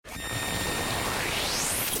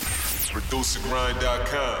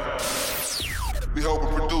ProducerGrind.com. We helping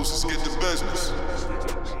producers get the business.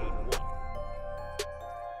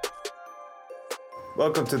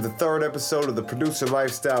 Welcome to the third episode of the Producer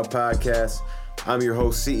Lifestyle Podcast. I'm your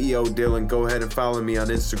host, CEO Dylan. Go ahead and follow me on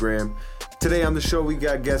Instagram. Today on the show, we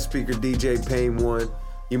got guest speaker DJ Pain One.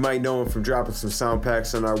 You might know him from dropping some sound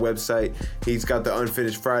packs on our website. He's got the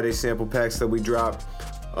Unfinished Friday sample packs that we drop.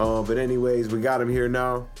 But anyways, we got him here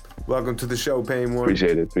now. Welcome to the show, Pain One.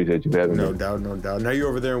 Appreciate it. Appreciate you having me. No doubt. Now you're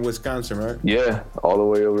over there in Wisconsin, right? Yeah, all the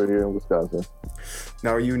way over here in Wisconsin.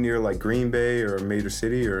 Now are you near like Green Bay or a major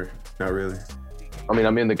city or not really? I mean,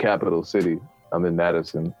 I'm in the capital city. I'm in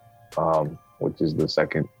Madison, which is the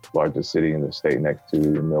second largest city in the state next to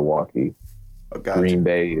Milwaukee. Oh, gotcha. Green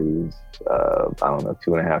Bay is,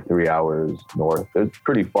 2.5, 3 hours north. It's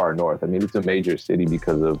pretty far north. I mean, it's a major city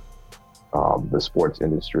because of the sports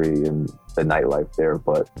industry and the nightlife there,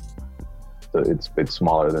 but it's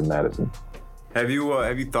smaller than Madison. Have you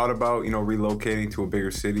thought about relocating to a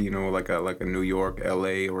bigger city? Like a New York,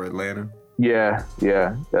 LA, or Atlanta? Yeah.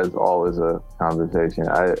 That's always a conversation.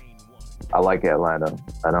 I like Atlanta.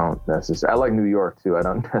 I like New York too. I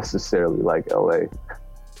don't necessarily like LA.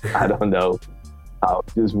 I don't know how,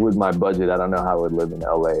 just with my budget, I don't know how I would live in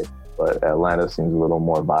LA, but Atlanta seems a little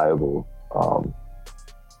more viable.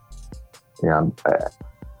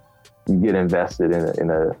 You get invested in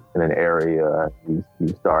an area, you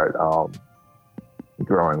start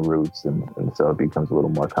growing roots, and so it becomes a little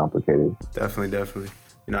more complicated. Definitely.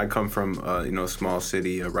 I come from a small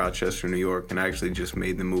city, Rochester, New York, and I actually just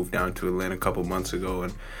made the move down to Atlanta a couple months ago,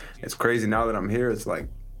 and it's crazy now that I'm here. It's like,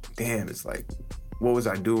 damn, it's like, what was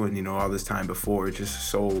I doing, all this time before? It's just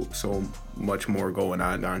so much more going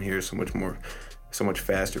on down here, so much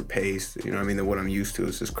faster paced, than what I'm used to.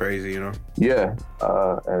 It's just crazy, Yeah,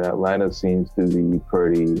 and Atlanta seems to be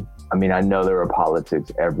pretty, I know there are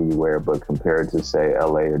politics everywhere, but compared to, say,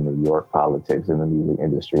 LA or New York politics in the music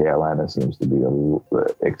industry, Atlanta seems to be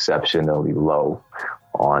exceptionally low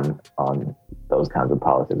on those kinds of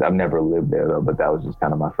politics. I've never lived there, though, but that was just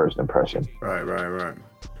kind of my first impression. Right.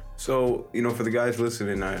 So, for the guys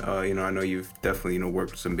listening, I know you've definitely,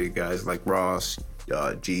 worked with some big guys like Ross,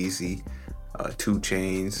 Jeezy, 2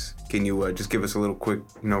 Chainz. Can you just give us a little quick,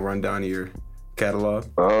 rundown of your catalog?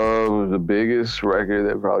 The biggest record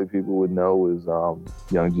that probably people would know was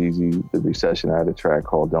Young Jeezy, The Recession. I had a track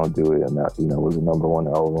called Don't Do It, and that, was a number 1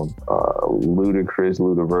 album. Ludacris,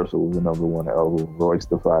 Ludaversal was a number 1 album. Royce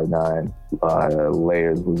the 5'9",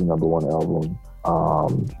 Layers was a number 1 album.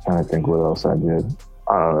 Trying to think what else I did.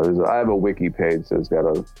 I don't know. I have a wiki page that's got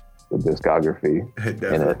a discography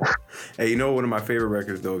in it. Hey, one of my favorite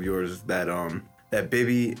records though of yours is that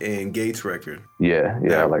Bibby and Gates record. Yeah,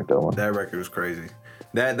 I like that one. That record was crazy.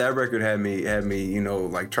 That record had me,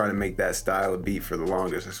 like trying to make that style of beat for the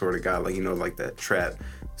longest. I sort of got like that trap,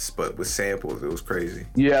 but with samples. It was crazy.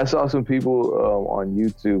 Yeah, I saw some people on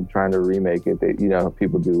YouTube trying to remake it. They,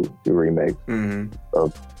 people do remake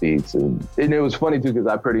of beats, and it was funny too because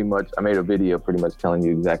I made a video pretty much telling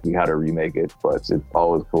you exactly how to remake it. But it's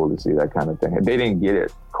always cool to see that kind of thing. They didn't get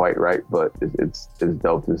it quite right, but it's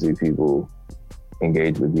dope to see people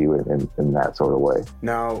engage with you in that sort of way.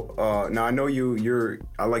 Now I know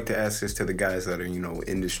I like to ask this to the guys that are,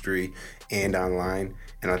 industry and online,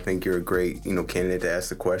 and I think you're a great, candidate to ask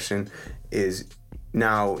the question is,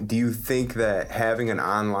 now, do you think that having an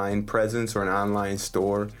online presence or an online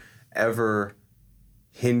store ever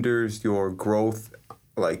hinders your growth,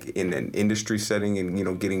 like in an industry setting and,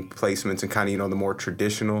 getting placements and kind of, the more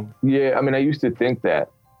traditional? Yeah, I used to think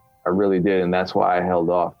that. I really did, and that's why I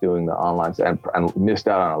held off doing the online and missed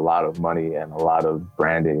out on a lot of money and a lot of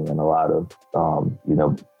branding and a lot of,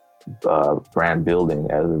 brand building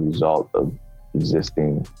as a result of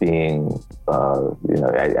being, I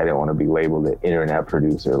didn't want to be labeled an internet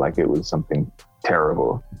producer like it was something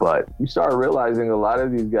terrible. But you start realizing a lot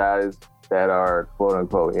of these guys that are quote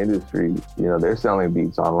unquote industry, they're selling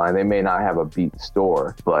beats online. They may not have a beat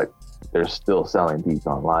store, but they're still selling beats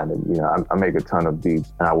online. And, I make a ton of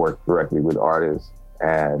beats and I work directly with artists.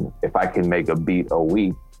 And if I can make a beat a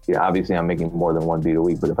week, obviously I'm making more than 1 beat a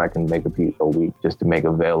week, but if I can make a beat a week just to make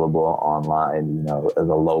available online, as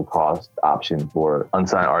a low cost option for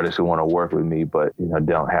unsigned artists who want to work with me, but,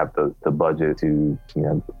 don't have the budget to,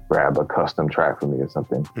 grab a custom track from me or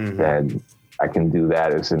something, then I can do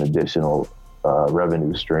that as an additional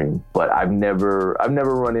revenue stream. But I've never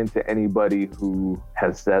run into anybody who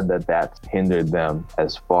has said that that's hindered them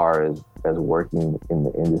as far as working in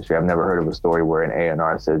the industry. I've never heard of a story where an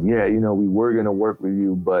A&R says, we were going to work with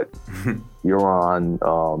you, but you're on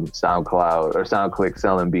SoundCloud or SoundClick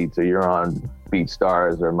selling beats, or you're on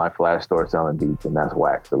BeatStars or My Flash Store selling beats, and that's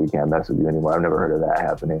whack, so we can't mess with you anymore. I've never heard of that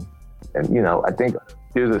happening. And, you know, I think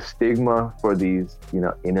there's a stigma for these, you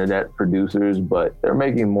know, internet producers, but they're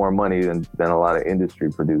making more money than a lot of industry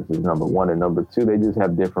producers, number one. And number two, they just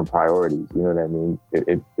have different priorities. You know what I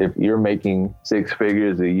mean? If you're making 6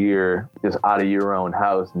 figures a year just out of your own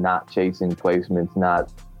house, not chasing placements,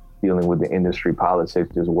 not dealing with the industry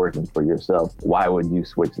politics, just working for yourself, why would you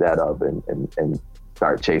switch that up and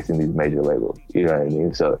start chasing these major labels? You know what I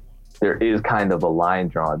mean? So there is kind of a line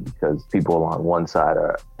drawn because people on one side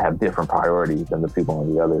have different priorities than the people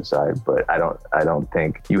on the other side. But I don't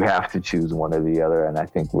think you have to choose one or the other. And I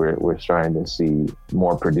think we're starting to see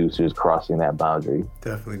more producers crossing that boundary.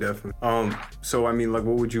 Definitely. So I mean, like,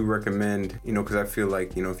 what would you recommend? You know, because I feel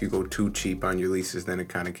like, you know, if you go too cheap on your leases, then it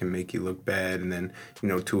kind of can make you look bad, and then, you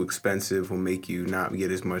know, too expensive will make you not get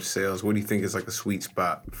as much sales. What do you think is like a sweet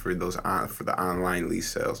spot for for the online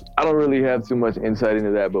lease sales? I don't really have too much insight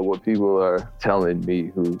into that, but what people are telling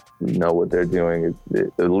me who know what they're doing is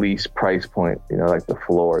the least price point, you know, like the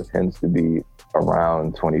floor tends to be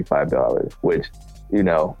around $25, which, you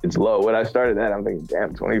know, it's low. When I started that, I'm thinking,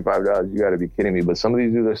 damn, $25, you got to be kidding me. But some of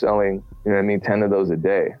these dudes are selling, you know what I mean, 10 of those a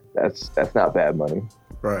day. That's not bad money.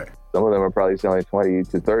 Right. Some of them are probably selling 20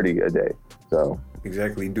 to 30 a day. So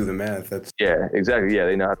exactly, do the math. Yeah, exactly. Yeah,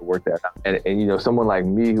 they know how to work that out. And you know, someone like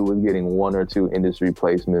me who was getting 1 or 2 industry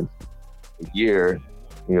placements a year,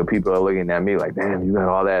 you know, people are looking at me like, damn, you got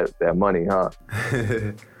all that money, huh?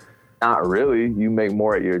 Not really. You make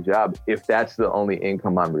more at your job if that's the only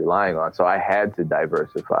income I'm relying on. So I had to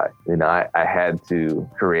diversify. You know, I had to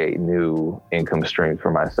create new income streams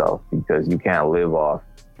for myself because you can't live off,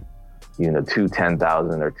 you know, 2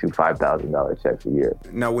 $10,000 or 2 $5,000 checks a year.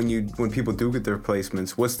 Now, when people do get their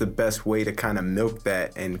placements, what's the best way to kind of milk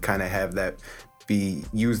that and kind of have that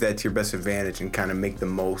use that to your best advantage and kind of make the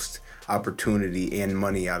most opportunity and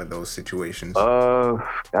money out of those situations? God,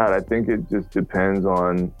 I think it just depends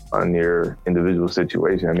on your individual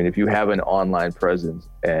situation. I mean, if you have an online presence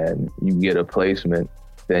and you get a placement,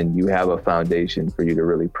 then you have a foundation for you to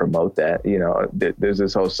really promote that. You know, there's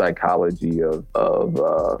this whole psychology of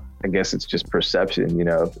I guess it's just perception. You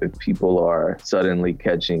know, if people are suddenly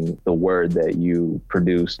catching the word that you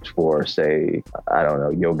produced for, say, I don't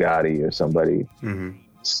know, Yo Gotti or somebody,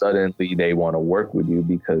 suddenly they want to work with you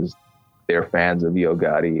because they're fans of Yo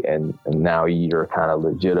Gotti, and now you're kind of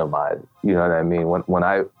legitimized. You know what I mean? When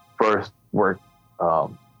I first worked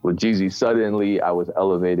with Jeezy, suddenly I was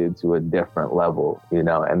elevated to a different level, you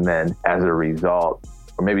know, and then as a result,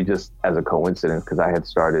 or maybe just as a coincidence, because I had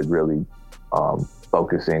started really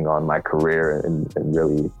focusing on my career and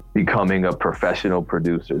really becoming a professional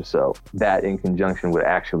producer. So that, in conjunction with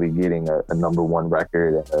actually getting a #1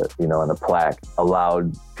 record, and a plaque,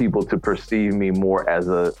 allowed people to perceive me more as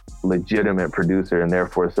a legitimate producer and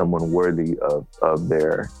therefore someone worthy of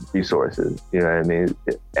their resources. You know what I mean?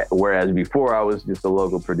 Whereas before I was just a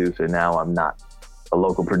local producer, now I'm not a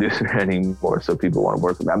local producer anymore. So people want to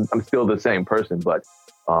work with me. I'm still the same person, but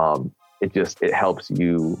it helps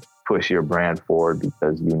you push your brand forward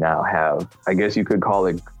because you now have, I guess you could call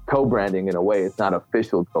it co-branding in a way. It's not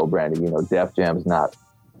official co-branding. You know, Def Jam's not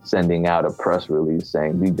sending out a press release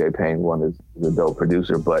saying DJ Payne 1 is a dope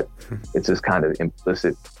producer, but it's this kind of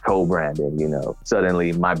implicit co-branding. You know,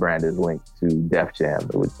 suddenly my brand is linked to Def Jam,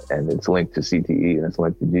 and it's linked to CTE, and it's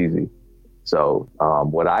linked to Jeezy. So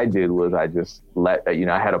what I did was I just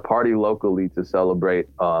I had a party locally to celebrate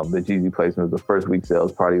the Jeezy placement. The first week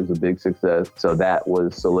sales party was a big success. So that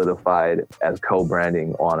was solidified as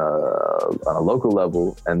co-branding on a local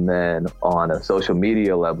level. And then on a social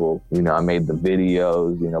media level, you know, I made the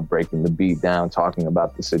videos, you know, breaking the beat down, talking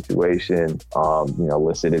about the situation,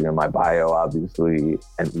 listed it in my bio, obviously.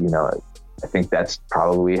 And, you know, I think that's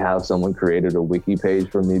probably how someone created a wiki page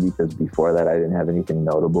for me, because before that I didn't have anything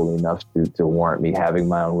notable enough to warrant me having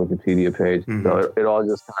my own Wikipedia page. Mm-hmm. So it all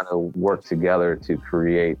just kind of worked together to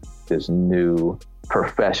create this new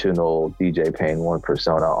professional DJ Payne 1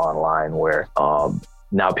 persona online where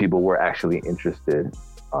now people were actually interested.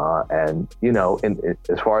 And, you know,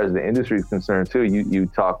 as far as the industry is concerned too, you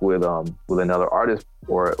talk with another artist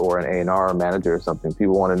or an A&R manager or something,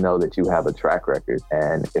 people want to know that you have a track record.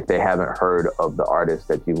 And if they haven't heard of the artist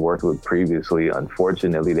that you've worked with previously,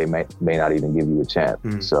 unfortunately, they may not even give you a chance.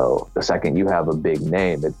 Mm. So the second you have a big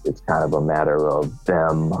name, it's kind of a matter of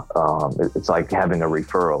them. It's like having a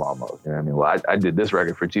referral almost. You know what I mean? Well, I did this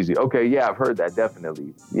record for Jeezy. Okay, yeah, I've heard that,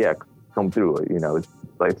 definitely. Yeah, come through it. You know,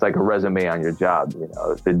 it's like a resume on your job. You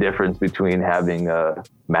know, the difference between having a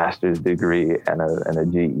master's degree and a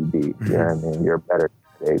GED. Mm-hmm. You know what I mean? You're a better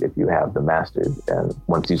candidate if you have the master's. And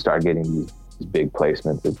once you start getting these big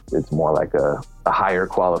placements. It's more like a higher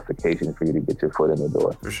qualification for you to get your foot in the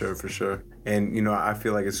door. For sure. And, you know, I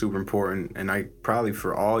feel like it's super important. And I probably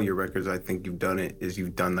for all your records, I think you've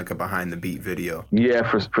done like a behind the beat video. Yeah,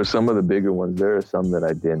 for some of the bigger ones, there are some that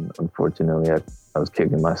I didn't. Unfortunately, I was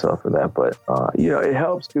kicking myself for that. But, you know, it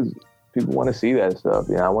helps because people want to see that stuff.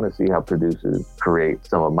 You know, I want to see how producers create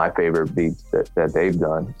some of my favorite beats that they've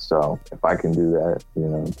done. So if I can do that, you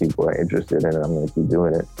know, people are interested in it, I'm going to keep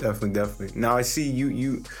doing it. Definitely. Now I see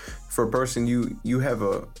you for a person, you have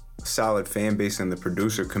a solid fan base in the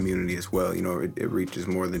producer community as well. You know, it reaches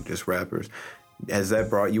more than just rappers. Has that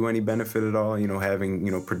brought you any benefit at all, you know, having,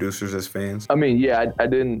 you know, producers as fans? I mean, yeah, I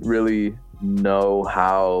didn't really know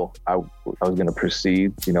how I was going to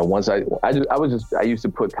proceed. You know, once I used to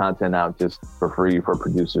put content out just for free for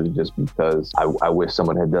producers just because I wish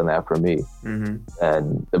someone had done that for me. Mm-hmm.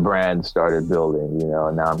 And the brand started building, you know,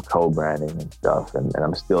 and now I'm co-branding and stuff. And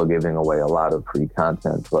I'm still giving away a lot of free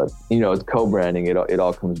content. But, you know, it's co-branding. It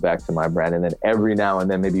all comes back to my brand. And then every now and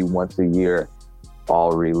then, maybe once a year,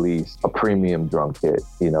 I'll release a premium drum kit,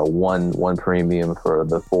 you know, one premium for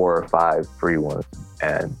the 4 or 5 free ones.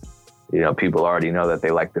 And, you know, people already know that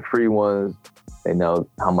they like the free ones. They know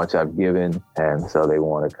how much I've given. And so they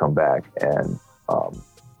want to come back and,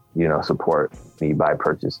 you know, support me by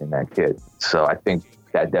purchasing that kit. So I think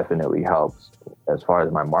that definitely helps as far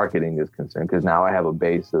as my marketing is concerned, because now I have a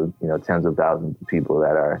base of, you know, tens of thousands of people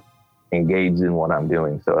that are engaged in what I'm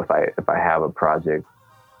doing. So if I have a project,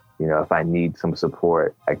 you know, if I need some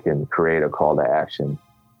support, I can create a call to action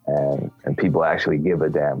and people actually give a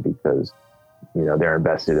damn because, you know, they're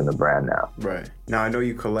invested in the brand now. Right. Now, I know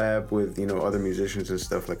you collab with, you know, other musicians and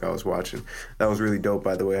stuff like I was watching. That was really dope,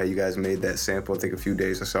 by the way, how you guys made that sample. I think a few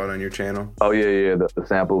days I saw it on your channel. Oh, yeah. The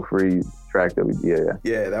sample-free track that we did, yeah.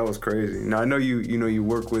 Yeah, that was crazy. Now, I know you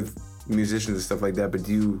work with musicians and stuff like that, but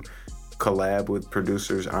do you collab with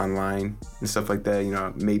producers online and stuff like that? You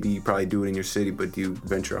know, maybe you probably do it in your city, but do you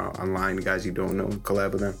venture online to guys you don't know and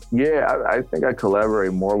collab with them? Yeah, I think I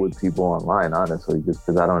collaborate more with people online, honestly, just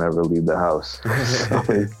because I don't ever leave the house.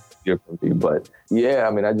 But yeah,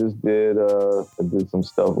 I mean, I just did some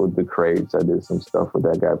stuff with the Crates. I did some stuff with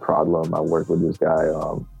that guy Problem. I worked with this guy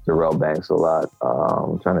Darrell Banks a lot.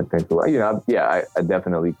 I'm trying to think of, you know, I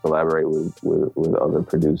definitely collaborate with other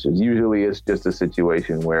producers. Usually it's just a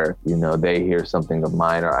situation where, you know, they hear something of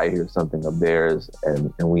mine or I hear something of theirs,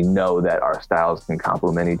 and we know that our styles can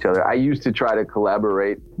complement each other. I used to try to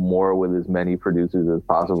collaborate more with as many producers as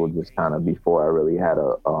possible, just kind of before I really had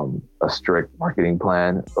a strict marketing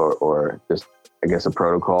plan or just, I guess, a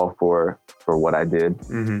protocol for what I did.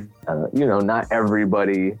 Mm-hmm. You know, not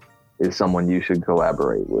everybody is someone you should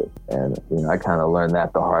collaborate with. And, you know, I kind of learned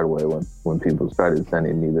that the hard way when people started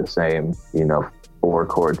sending me the same, you know,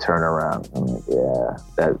 4-chord turnaround. I'm like,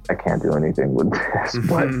 yeah, I can't do anything with this.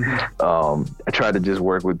 But I try to just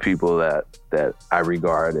work with people that I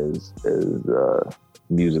regard as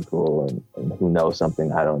musical and who know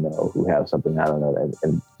something I don't know, who have something I don't know,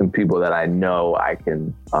 and some people that I know I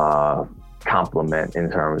can compliment in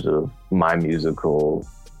terms of my musical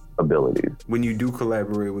abilities. When you do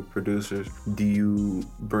collaborate with producers, do you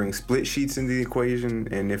bring split sheets into the equation?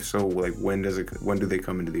 And if so, like when do they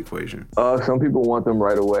come into the equation? Some people want them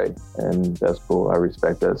right away, and that's cool. I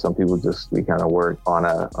respect that. Some people we kind of work on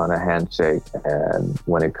a handshake, and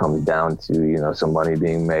when it comes down to, you know, some money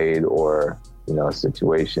being made or, you know, a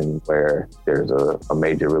situation where there's a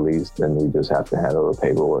major release, then we just have to handle the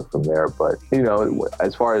paperwork from there. But, you know,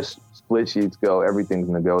 as far as split sheets go, everything's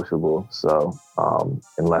negotiable. So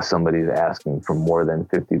unless somebody's asking for more than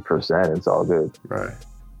 50%, it's all good. Right.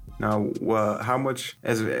 Now, how much,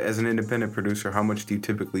 as an independent producer, how much do you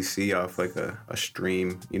typically see off like a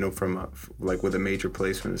stream, you know, from like with a major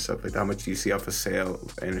placement and stuff like that? How much do you see off a sale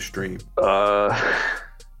and a stream?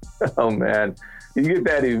 Oh man, you get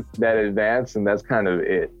that advance, and that's kind of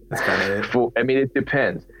it. That's kind of it. I mean, it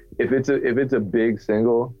depends. If it's a big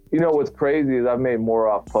single, you know, what's crazy is I've made more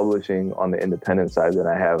off publishing on the independent side than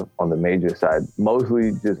I have on the major side,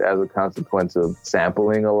 mostly just as a consequence of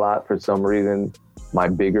sampling a lot. For some reason, my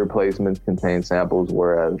bigger placements contain samples,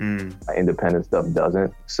 whereas my independent stuff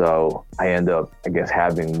doesn't. So I end up, I guess,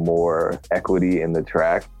 having more equity in the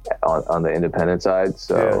track on the independent side.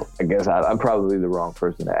 So yeah. I guess I'm probably the wrong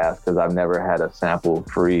person to ask, because I've never had a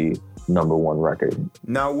sample-free #1 record.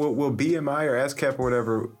 Now, will BMI or ASCAP or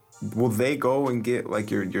whatever, will they go and get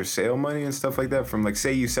like your sale money and stuff like that from, like,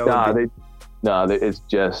 say you sell it's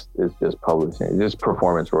just publishing. It's just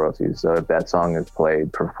performance royalties. So if that song is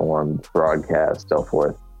played, performed, broadcast, so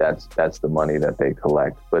forth, that's the money that they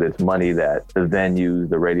collect. But it's money that the venues,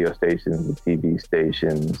 the radio stations, the TV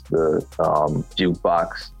stations, the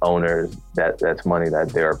jukebox owners, that's money that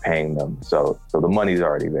they're paying them. So the money's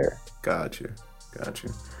already there. Gotcha.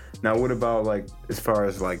 Now, what about like as far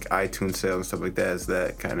as like iTunes sales and stuff like that? Is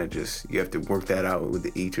that kind of just you have to work that out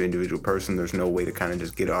with each individual person? There's no way to kind of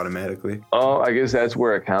just get it automatically. Oh, I guess that's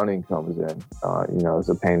where accounting comes in. It's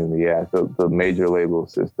a pain in the ass. The major label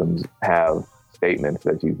systems have statements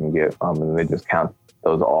that you can get, and they just count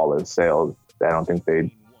those all as sales. I don't think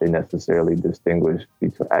they necessarily distinguish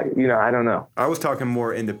between. I don't know. I was talking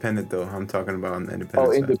more independent though. I'm talking about on the independent.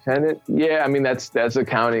 Oh, side. Independent? Yeah, I mean that's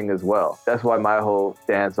accounting as well. That's why my whole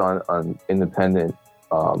stance on independent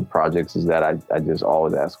projects is that I just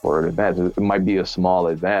always ask for an advance. It might be a small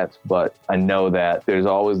advance, but I know that there's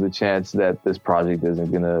always the chance that this project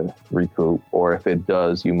isn't gonna recoup, or if it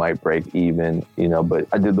does, you might break even. But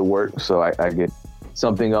I did the work, so I get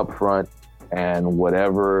something up front. And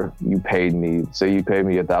whatever you paid me, say you paid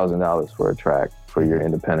me $1,000 for a track for your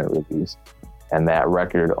independent release, and that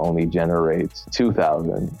record only generates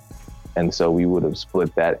 $2,000, and so we would have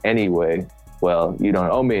split that anyway. Well, you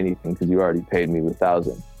don't owe me anything because you already paid me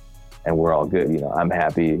 $1,000, and we're all good. I'm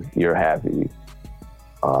happy, you're happy.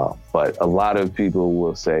 But a lot of people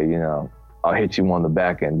will say, I'll hit you on the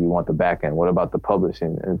back end. You want the back end? What about the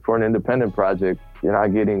publishing? And for an independent project, you're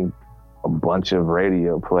not getting a bunch of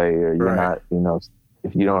radio play, or you're not,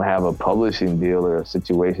 if you don't have a publishing deal or a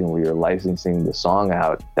situation where you're licensing the song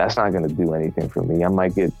out, that's not going to do anything for me. I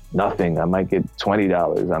might get nothing. I might get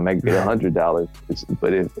 $20. I might get $100.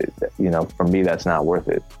 But for me, that's not worth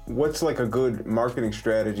it. What's like a good marketing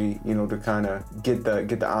strategy, to kind of get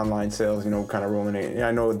the online sales, kind of rolling in?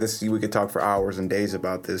 I know we could talk for hours and days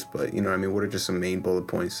about this, but what are just some main bullet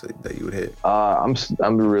points that you would hit?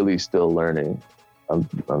 I'm really still learning.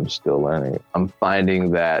 I'm still learning. I'm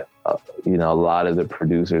finding that, a lot of the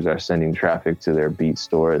producers are sending traffic to their beat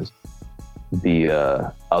stores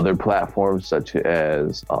via other platforms such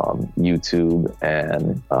as YouTube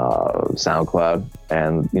and SoundCloud.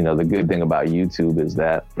 And, the good thing about YouTube is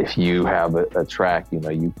that if you have a track,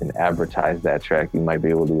 you can advertise that track. You might be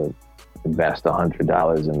able to invest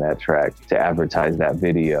 $100 in that track to advertise that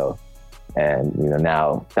video. And,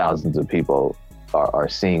 now thousands of people are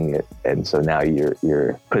seeing it, and so now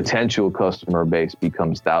your potential customer base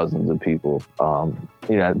becomes thousands of people.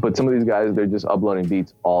 But some of these guys, they're just uploading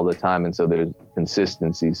beats all the time, and so there's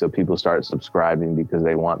consistency. So people start subscribing because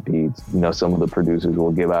they want beats. Some of the producers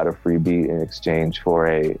will give out a free beat in exchange for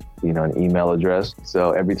an email address.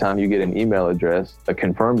 So every time you get an email address, a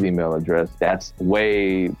confirmed email address, that's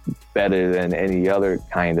way better than any other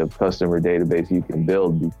kind of customer database you can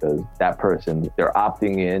build, because that person, they're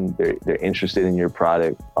opting in, they're interested in your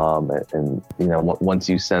product. And once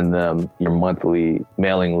you send them your monthly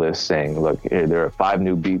mailing list saying, look, here, there are 5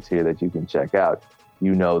 new beats here that you can check out,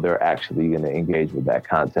 they're actually going to engage with that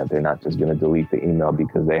content. They're not just going to delete the email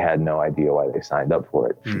because they had no idea why they signed up for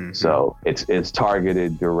it. Mm-hmm. So it's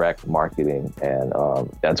targeted direct marketing, and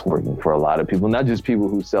that's working for a lot of people, not just people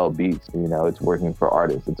who sell beats. It's working for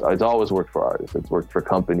artists. It's always worked for artists. It's worked for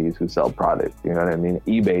companies who sell products. You know what I mean?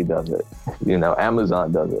 eBay does it.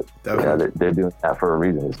 Amazon does it. They're doing that for a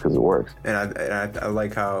reason. It's because it works. And I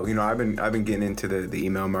like how I've been getting into the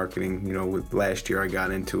email marketing. With last year I got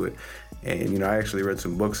into it. And, I actually read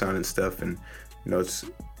some books on it and stuff, and, it's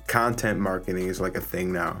content marketing is like a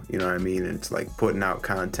thing now, you know what I mean? And it's like putting out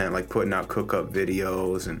content, like putting out cook-up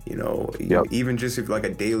videos and, even just if like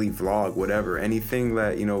a daily vlog, whatever, anything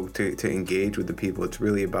that, to engage with the people. It's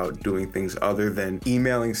really about doing things other than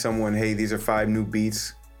emailing someone, hey, these are 5 new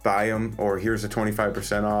beats, buy them, or here's a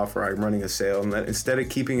 25% off, or I'm running a sale. And instead of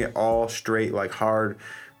keeping it all straight, like hard,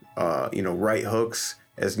 right hooks,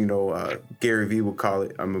 as Gary Vee would call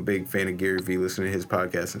it. I'm a big fan of Gary Vee, listening to his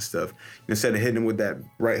podcast and stuff. Instead of hitting him with that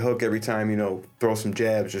right hook every time, throw some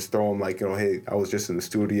jabs, just throw him like, hey, I was just in the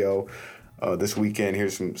studio this weekend.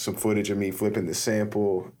 Here's some footage of me flipping the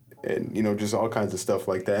sample, and just all kinds of stuff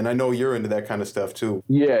like that. And I know you're into that kind of stuff too.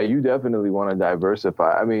 Yeah, you definitely want to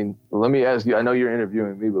diversify. I mean, let me ask you, I know you're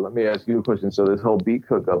interviewing me, but let me ask you a question. So this whole beat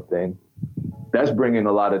cook-up thing, that's bringing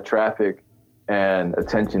a lot of traffic and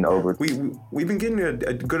attention over. We've been getting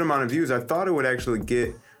a good amount of views. I thought it would actually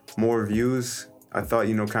get more views. I thought,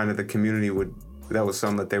 kind of the community that was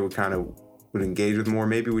something that they would engage with more.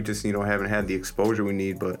 Maybe we just, haven't had the exposure we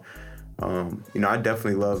need, but, I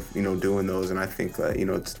definitely love, doing those. And I think that,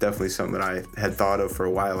 it's definitely something that I had thought of for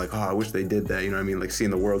a while. Like, I wish they did that. Like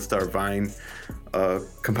seeing the World Star Vine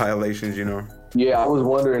compilations, Yeah, I was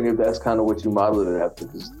wondering if that's kind of what you modeled it after.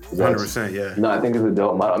 100%, yeah. No, I think it's a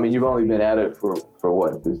dope model. I mean, you've only been at it for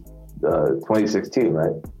what, 2016,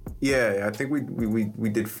 right? Yeah, I think we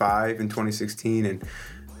did 5 in 2016, and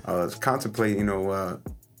I was contemplating,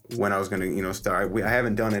 when I was gonna, start. I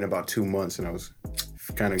haven't done it in about 2 months, and I was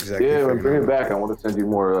kind of exactly. Yeah, bring it back. I want to send you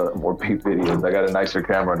more peep videos. I got a nicer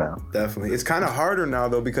camera now. Definitely, it's kind of harder now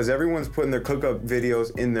though because everyone's putting their cook-up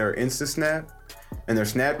videos in their InstaSnap and their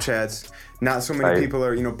Snapchats. Not so many people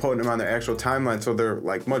are, putting them on their actual timeline, so they're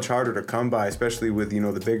like much harder to come by, especially with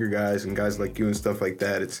the bigger guys and guys like you and stuff like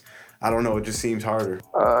that. I don't know, it just seems harder.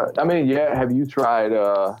 Have you tried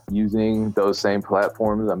using those same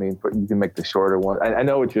platforms? I mean, you can make the shorter one. I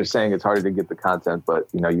know what you're saying. It's harder to get the content, but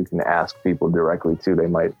you can ask people directly too. They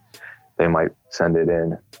might send it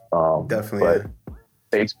in. Definitely. But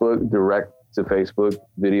Facebook, direct to Facebook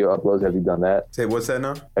video uploads. Have you done that? Say, what's that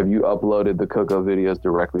now? Have you uploaded the cook-up videos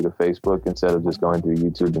directly to Facebook instead of just going through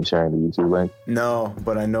YouTube and sharing the YouTube link? No,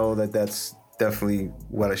 but I know that's definitely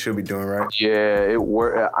what I should be doing, right? Yeah, it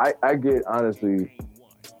works. I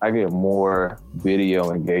get more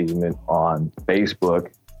video engagement on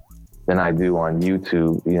Facebook than I do on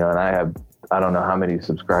YouTube, and I don't know how many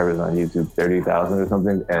subscribers on YouTube, 30,000 or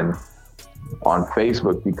something. And on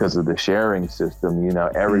Facebook, because of the sharing system,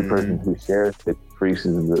 every person who shares it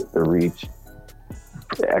increases the reach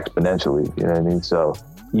exponentially, you know what I mean? So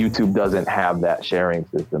YouTube doesn't have that sharing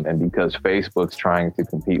system. And because Facebook's trying to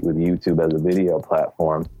compete with YouTube as a video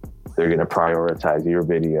platform, they're going to prioritize your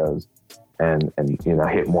videos and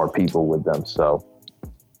hit more people with them. So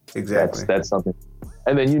exactly, that's something.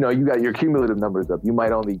 And then, you got your cumulative numbers up. You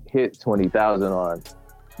might only hit 20,000 on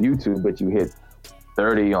YouTube, but you hit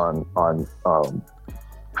 30 on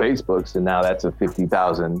Facebook. So now that's a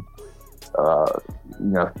 50,000,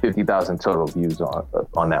 50,000 total views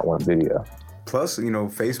on that one video. Plus,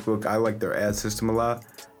 Facebook, I like their ad system a lot,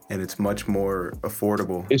 and it's much more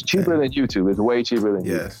affordable. It's cheaper than YouTube. It's way cheaper than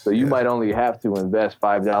YouTube. So you might only have to invest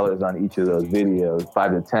 $5 on each of those videos,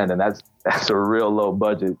 5 to 10, and that's a real low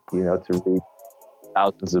budget, to reach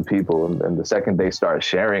thousands of people. And the second they start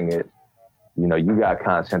sharing it, you got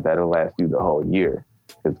content that'll last you the whole year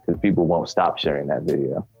because people won't stop sharing that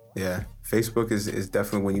video. Yeah, Facebook is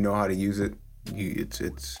definitely, when you know how to use it,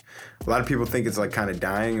 it's a lot of people think it's like kind of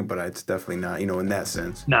dying, but it's definitely not, in that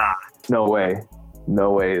sense. Nah, no way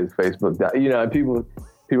is Facebook dying. And people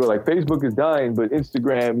are like, Facebook is dying, but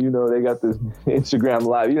Instagram, they got this Instagram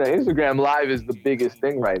Live. Instagram Live is the biggest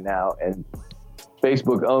thing right now, and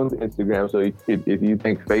Facebook owns Instagram. So if you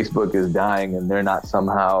think Facebook is dying and they're not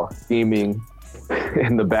somehow scheming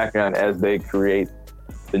in the background as they create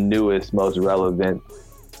the newest, most relevant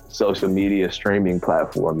social media streaming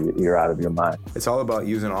platform, you're out of your mind. It's all about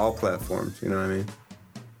using all platforms, you know what I mean?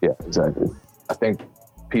 Yeah, exactly. I think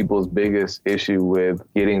people's biggest issue with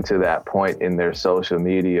getting to that point in their social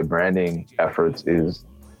media branding efforts is,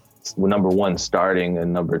 number one, starting,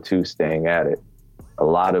 and number two, staying at it. A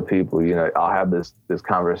lot of people, I'll have this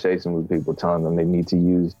conversation with people telling them they need to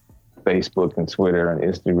use Facebook and Twitter and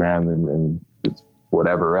Instagram and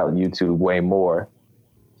whatever else, YouTube way more.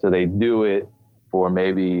 So they do it for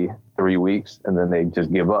maybe 3 weeks and then they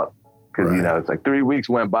just give up. Because, it's like 3 weeks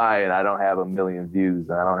went by and I don't have 1 million views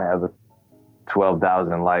and I don't have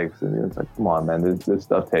 12,000 likes. And it's like, come on, man, this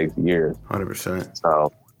stuff takes years. 100%.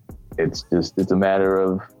 So it's a matter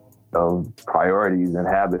of priorities and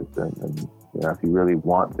habits. And if you really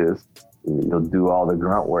want this, you'll do all the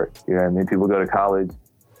grunt work. You know what I mean? People go to college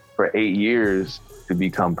for 8 years to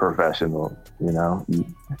become professional. You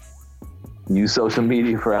use social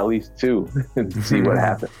media for at least 2 and see what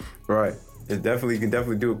happens. Right. You can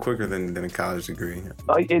definitely do it quicker than a college degree.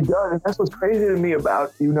 It does. And that's what's crazy to me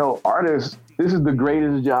about, artists. This is the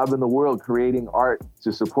greatest job in the world, creating art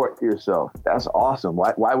to support yourself. That's awesome.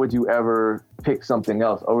 Why would you ever pick something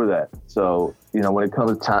else over that? So, when it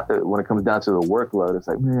comes down to the workload, it's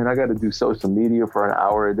like, man, I got to do social media for an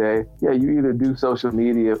hour a day. Yeah, you either do social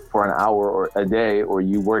media for an hour or a day, or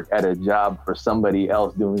you work at a job for somebody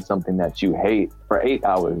else doing something that you hate for 8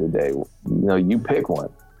 hours a day. You pick one.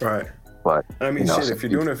 Right. But if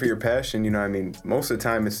you're doing it for your passion, most of the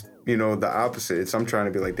time it's, the opposite. It's I'm trying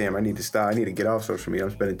to be like, damn, I need to stop. I need to get off social media.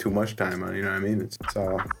 I'm spending too much time on it. You know what I mean? It's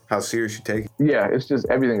all how serious you take it. Yeah, it's just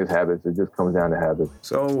everything is habits. It just comes down to habits.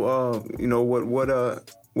 So,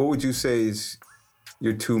 what would you say is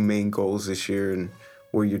your 2 main goals this year, and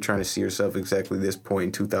where you're trying to see yourself exactly this point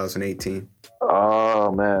in 2018?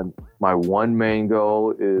 Oh man, my one main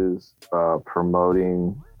goal is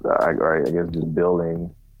promoting. I guess just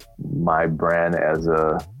building my brand as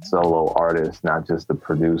a solo artist, not just a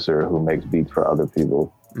producer who makes beats for other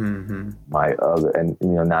people. Mm-hmm.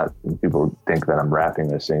 Not people think that I'm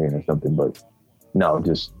rapping or singing or something, but no,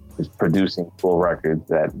 just producing full records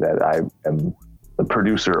that I am the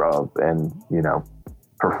producer of, and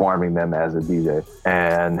performing them as a DJ.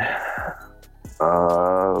 And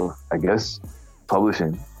I guess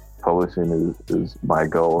publishing is my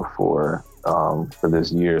goal for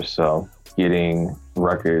this year. So getting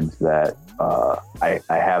records that I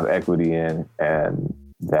have equity in and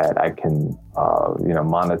that I can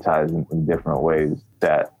monetize in different ways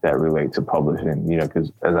that relate to publishing.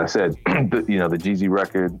 Because as I said, the Jeezy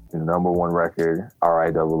record, the #1 record,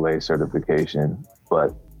 RIAA certification,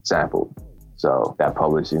 but sampled. So that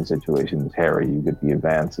publishing situation is hairy. You get the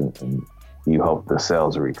advance and you hope the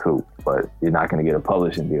sales recoup, but you're not going to get a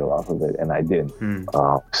publishing deal off of it, and I did.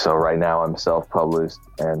 So right now I'm self-published,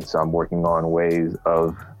 and so I'm working on ways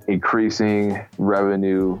of increasing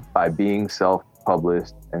revenue by being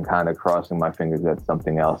self-published and kind of crossing my fingers that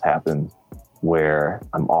something else happens where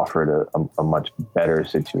I'm offered a much better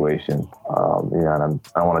situation. And I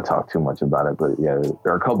don't want to talk too much about it, but yeah,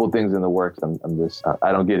 there are a couple of things in the works.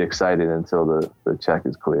 I don't get excited until the check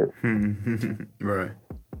is cleared. Right.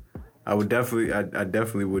 I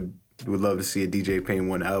definitely would love to see a DJ Pain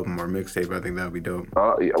 1 album or mixtape. I think that would be dope.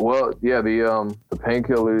 The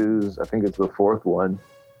Painkillers, I think it's the 4th one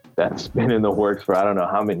that's been in the works for I don't know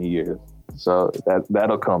how many years. So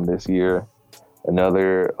that'll come this year.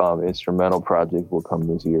 Another instrumental project will come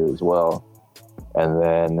this year as well. And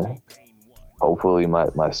then hopefully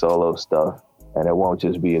my solo stuff. And it won't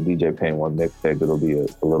just be a DJ Pain 1 mixtape. It'll be a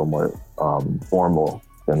little more formal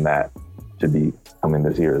than that to be coming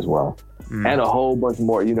this year as well. And a whole bunch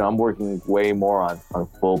more. I'm working way more on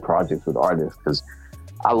full projects with artists because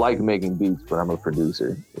I like making beats, but I'm a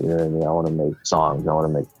producer. You know what I mean? I want to make songs. I want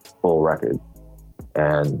to make full records.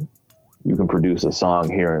 And you can produce a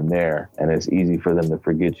song here and there, and it's easy for them to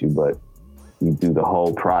forget you, but you do the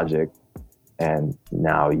whole project, and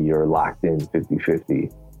now you're locked in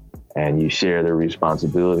 50-50, and you share the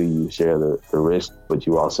responsibility, you share the risk, but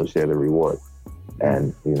you also share the reward.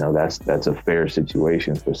 And, that's a fair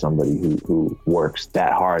situation for somebody who works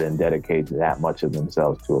that hard and dedicates that much of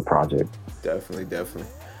themselves to a project. Definitely.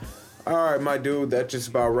 All right, my dude, that just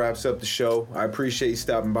about wraps up the show. I appreciate you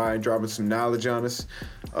stopping by and dropping some knowledge on us.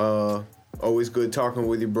 Always good talking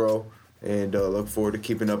with you, bro. And look forward to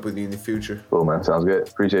keeping up with you in the future. Cool, man. Sounds good.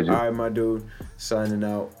 Appreciate you. All right, my dude. Signing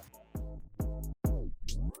out.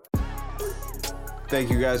 Thank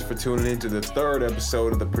you guys for tuning in to the 3rd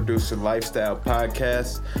episode of the Producer Lifestyle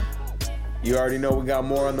Podcast. You already know we got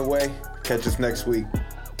more on the way. Catch us next week.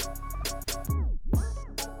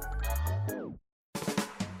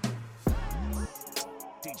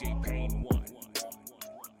 DJ Pain 1.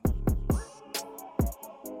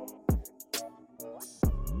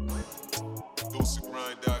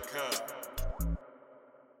 GhostGrind.com.